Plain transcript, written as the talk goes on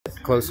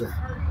closer.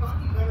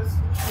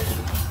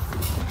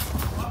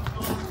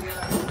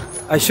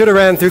 I should have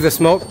ran through the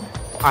smoke.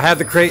 I had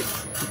the crate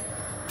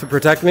to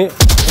protect me.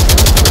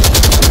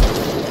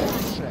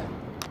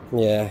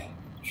 Yeah,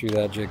 true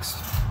that, Jigs.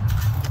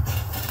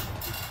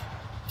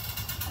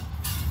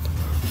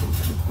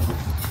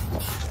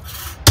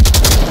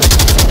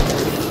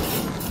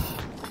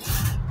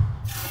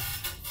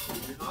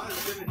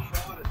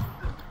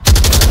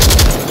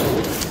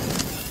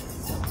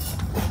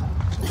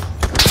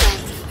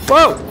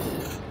 Whoa!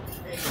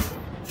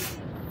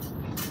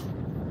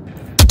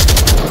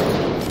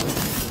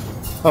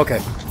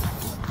 Okay.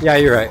 Yeah,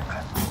 you're right.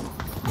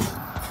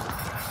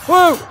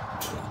 Whoa!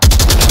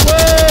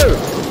 Whoa!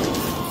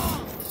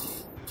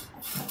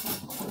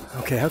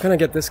 Okay, how can I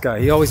get this guy?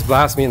 He always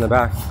blasts me in the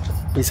back.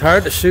 He's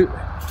hard to shoot.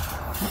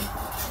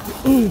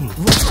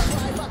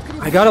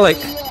 I gotta like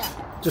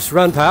just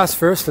run past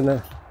first and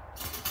then.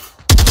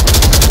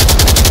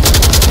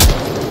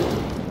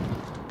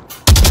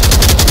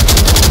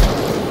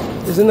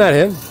 Isn't that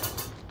him?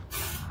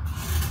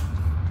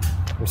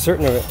 I'm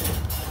certain of it.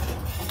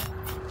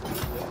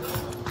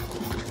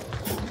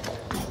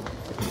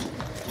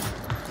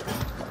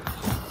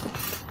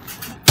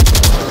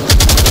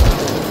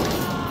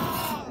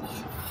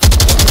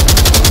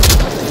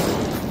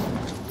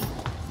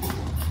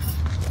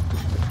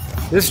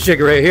 This jig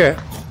right here.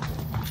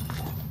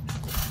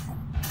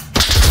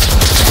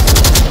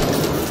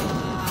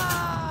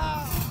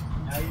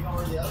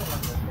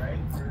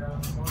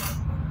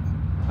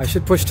 I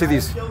should push to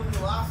these.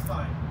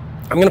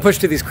 I'm gonna push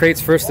to these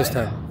crates first this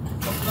time.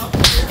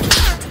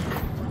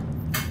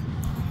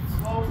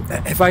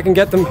 If I can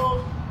get them. Yeah,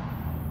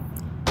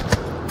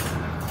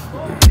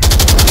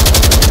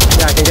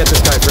 I can get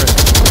this guy first.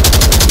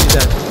 He's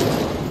dead.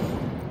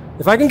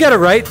 If I can get it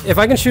right, if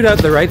I can shoot out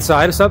the right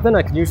side of something,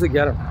 I can usually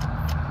get him.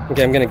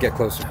 Okay, I'm gonna get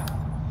closer.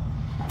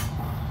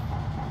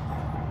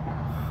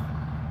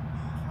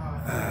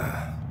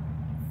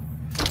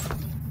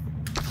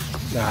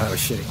 Nah, that was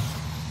shitty.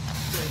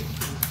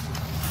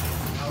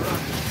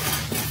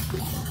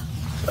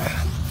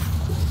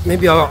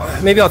 Maybe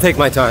I'll take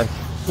my time.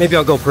 Maybe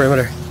I'll go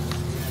perimeter.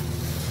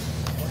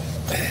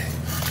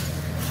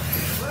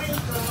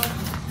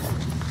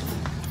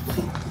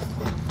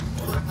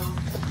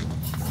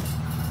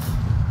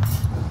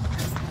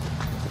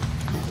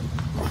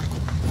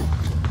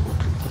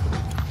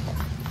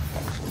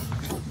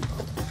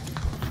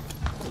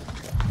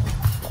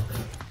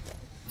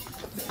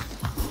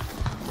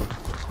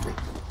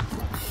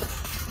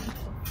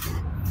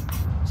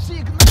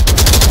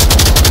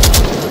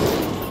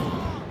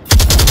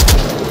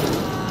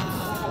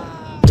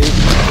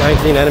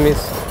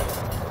 Enemies.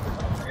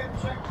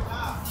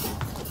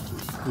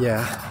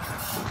 Yeah.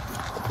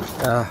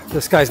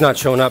 This guy's not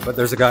showing up, but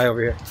there's a guy over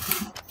here.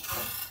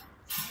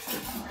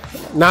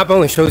 Map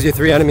only shows you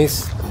 3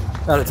 enemies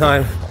at a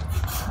time.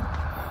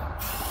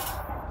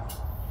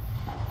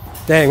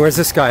 Dang, where's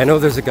this guy? I know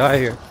there's a guy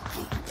here.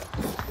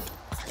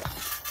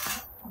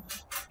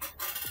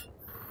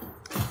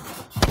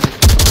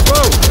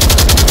 Whoa!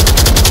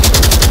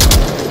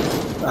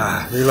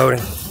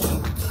 Reloading.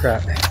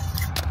 Crap.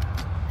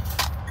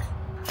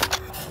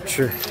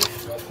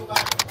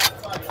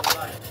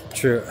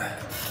 True.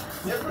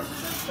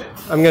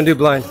 I'm gonna do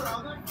blind.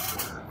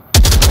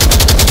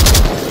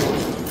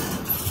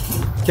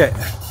 Okay.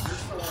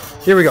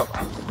 Here we go.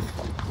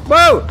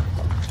 Whoa!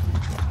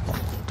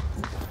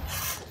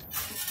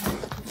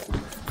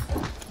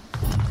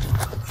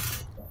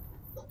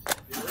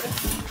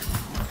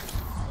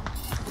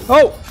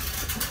 Oh!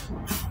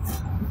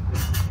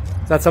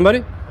 Is that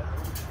somebody?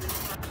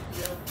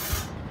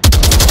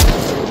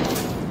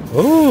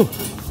 Oh!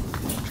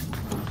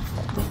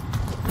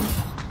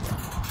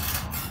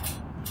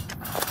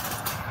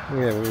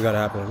 Yeah, we got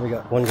happening. We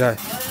got one guy.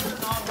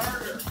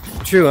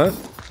 True, huh?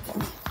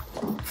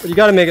 But you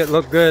gotta make it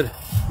look good.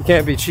 You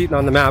can't be cheating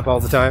on the map all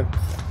the time.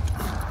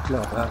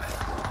 Not bad.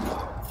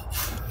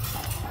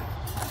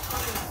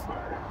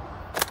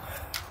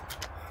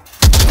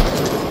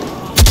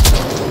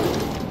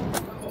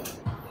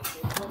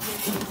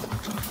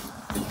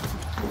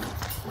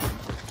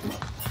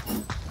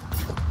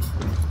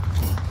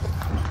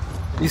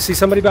 You see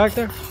somebody back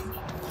there?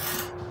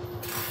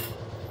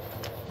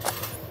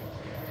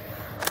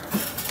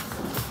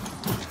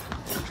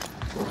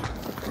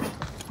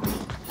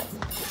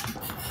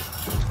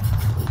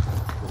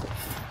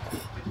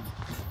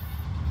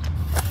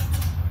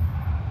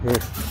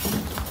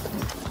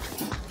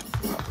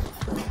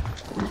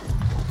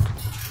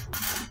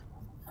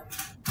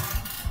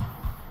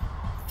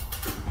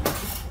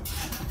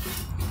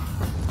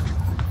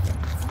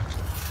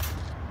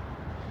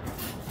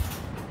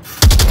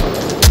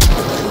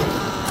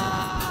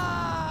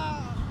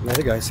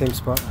 Another guy, same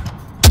spot.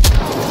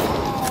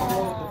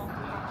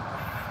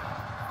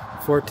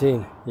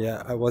 14.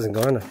 Yeah, I wasn't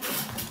gonna.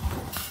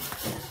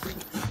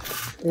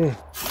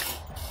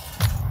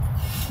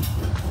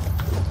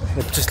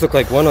 It just looked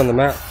like one on the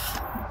map.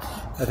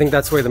 I think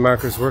that's the way the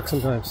markers work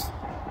sometimes.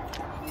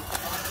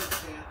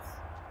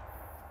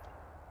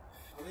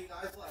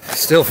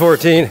 Still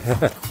 14.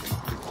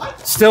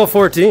 Still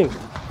 14.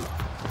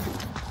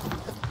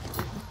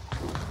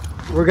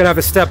 We're gonna have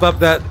to step up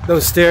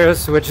those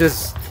stairs, which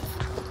is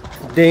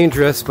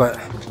dangerous, but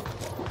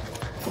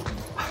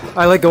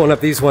I like going up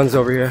these ones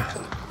over here.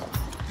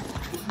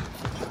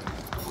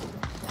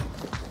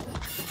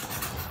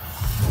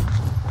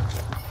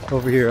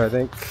 Over here, I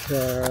think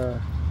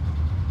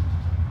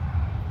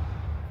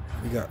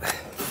we got.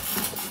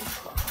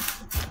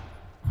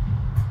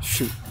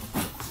 Shoot.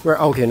 Where?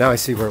 Okay, now I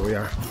see where we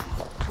are.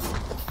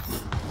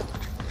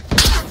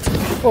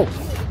 Oh.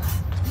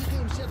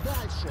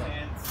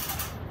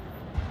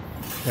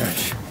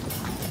 Gosh.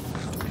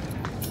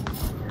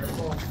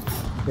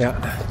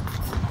 Yeah.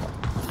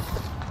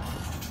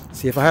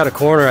 See, if I had a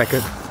corner, I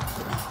could.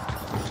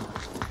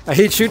 I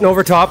hate shooting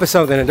over top of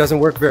something. It doesn't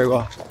work very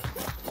well.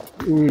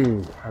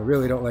 I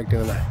really don't like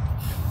doing that.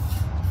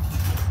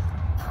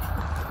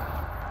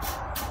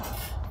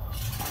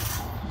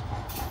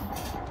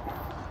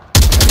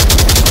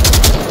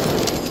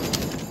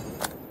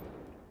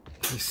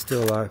 He's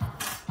still alive.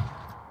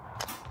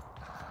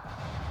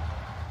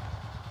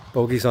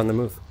 Bogey's on the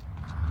move.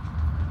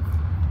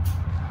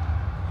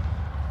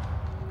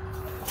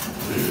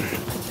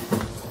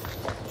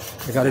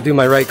 I gotta do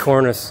my right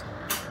corners.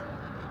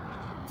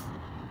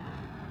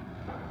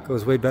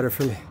 Goes way better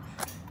for me.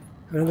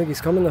 I don't think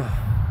he's coming though.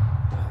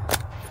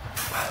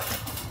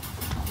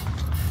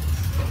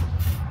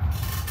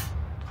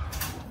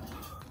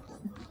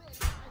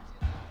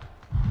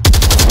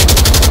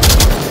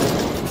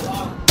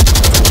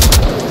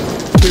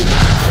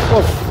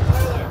 Whoa.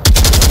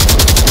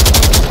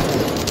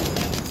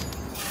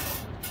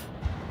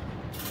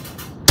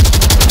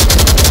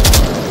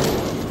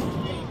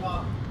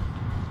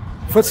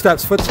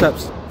 Footsteps,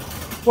 footsteps.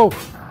 Whoa.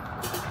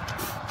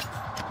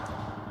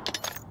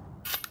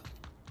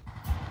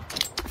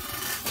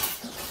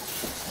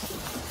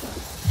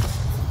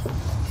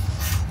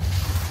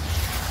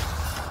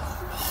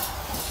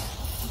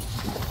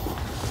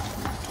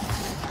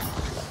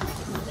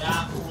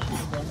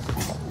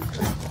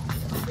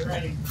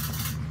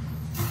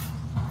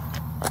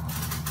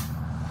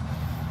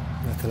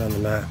 Nothing on the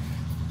map.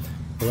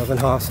 11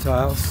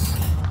 hostiles.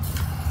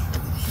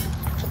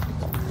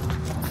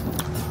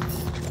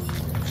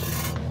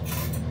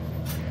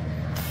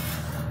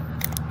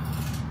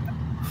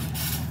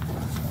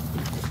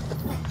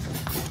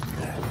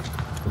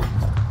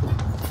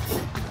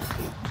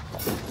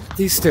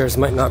 These stairs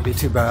might not be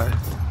too bad.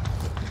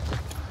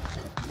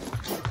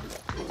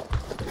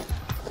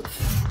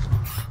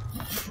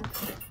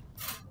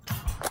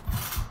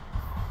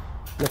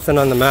 Nothing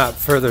on the map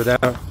further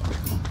down.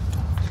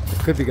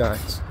 Could be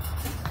guys.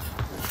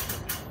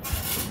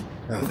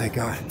 Oh, thank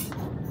God.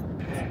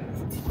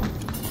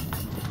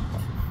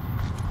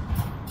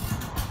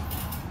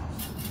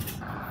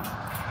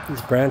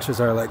 These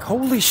branches are like,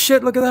 holy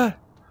shit, look at that.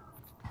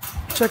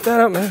 Check that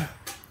out, man.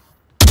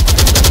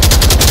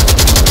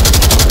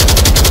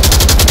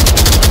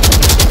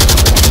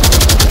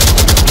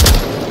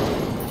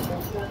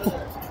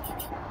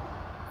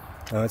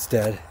 Oh, it's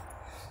dead.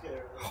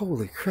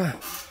 Holy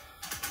crap.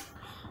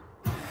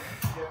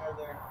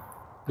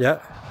 Yeah,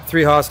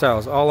 3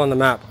 hostiles, all on the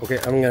map. Okay,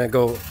 I'm gonna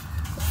go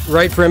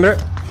right perimeter,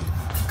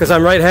 because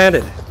I'm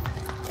right-handed.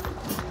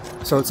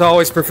 So it's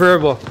always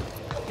preferable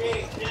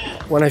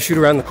when I shoot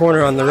around the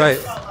corner on the right.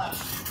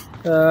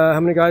 How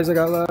many guys I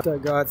got left? I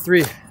got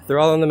 3. They're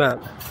all on the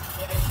map.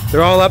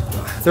 They're all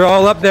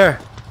up there.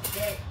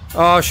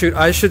 Oh shoot,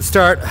 I should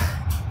start.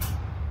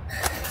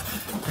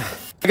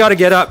 I gotta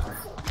get up,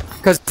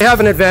 because I have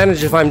an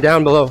advantage if I'm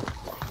down below.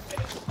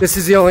 This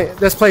is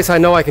this place I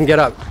know I can get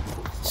up.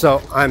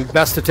 So I'm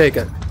best to take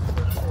it.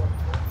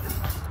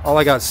 All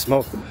I got is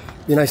smoke.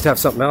 Be nice to have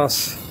something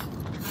else.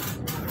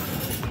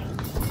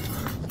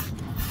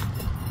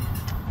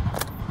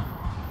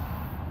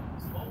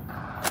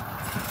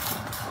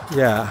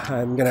 Yeah,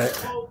 I'm gonna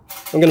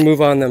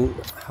move on them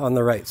on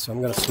the right, so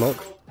I'm gonna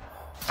smoke.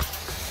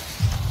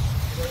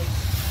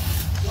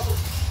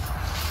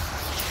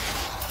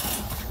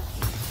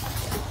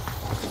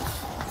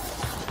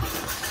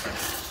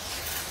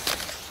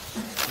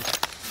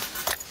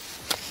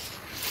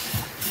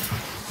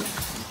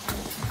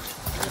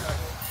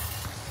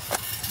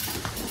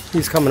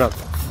 He's coming up.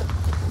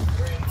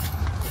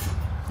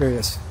 There he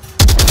is.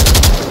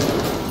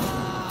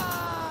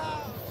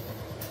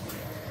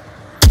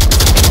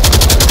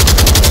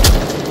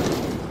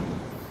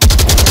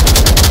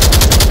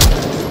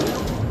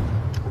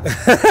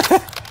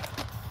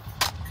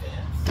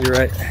 You're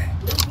right.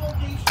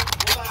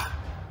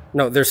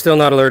 No, they're still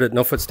not alerted.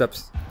 No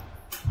footsteps.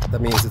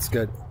 That means it's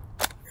good.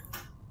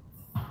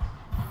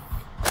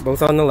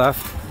 Both on the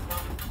left.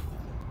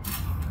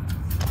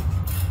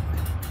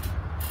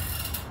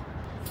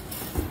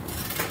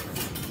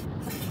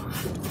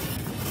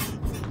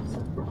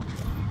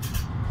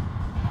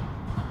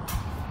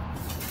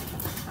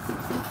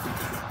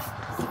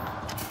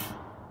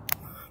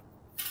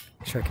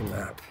 Checking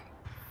map.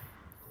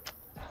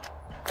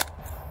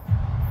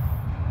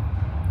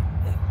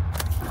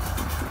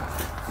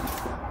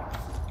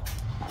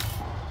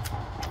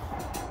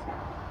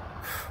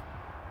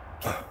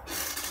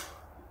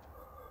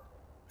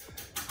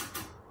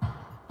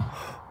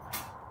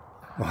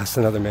 Oh, that's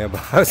another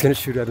mailbox. I was gonna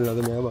shoot at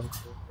another mailbox.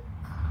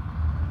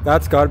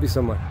 That's gotta be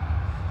someone.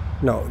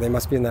 No, they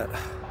must be in that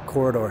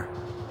corridor.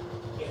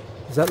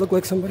 Does that look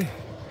like somebody?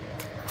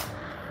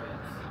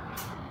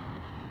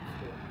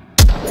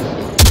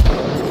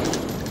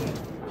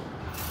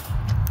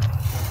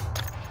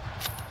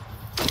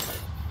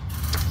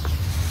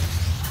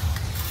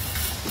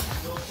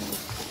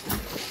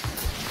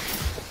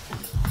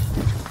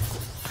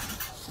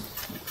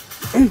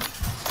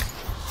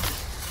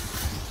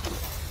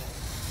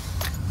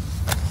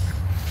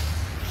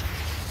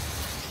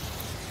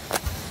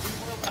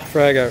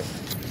 Frag out.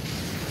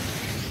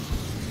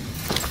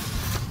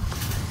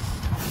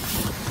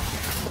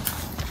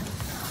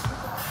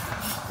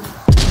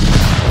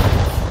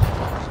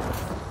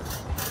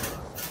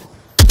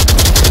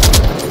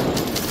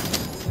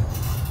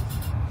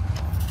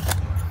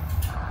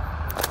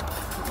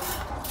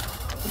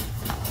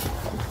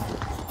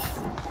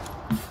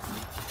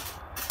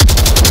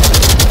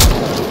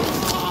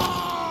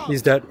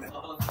 He's dead.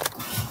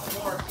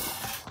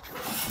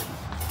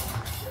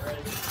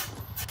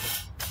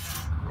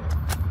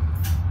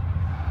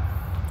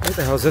 What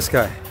the hell is this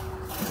guy?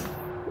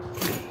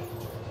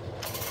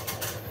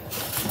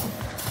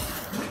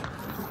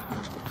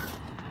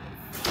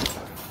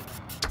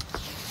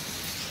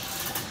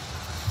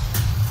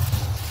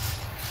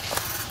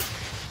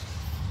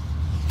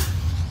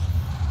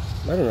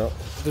 I don't know.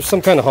 There's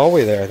some kind of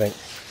hallway there, I think.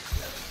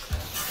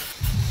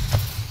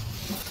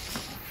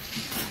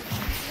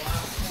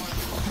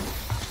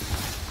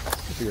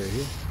 Could be right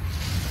here.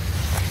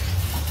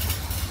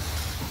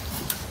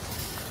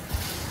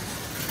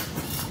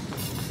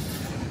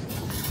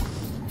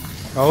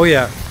 Oh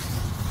yeah.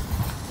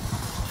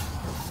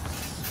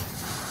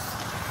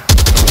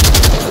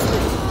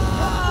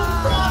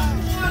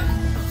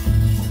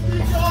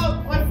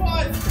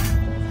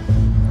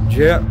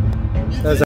 Yeah.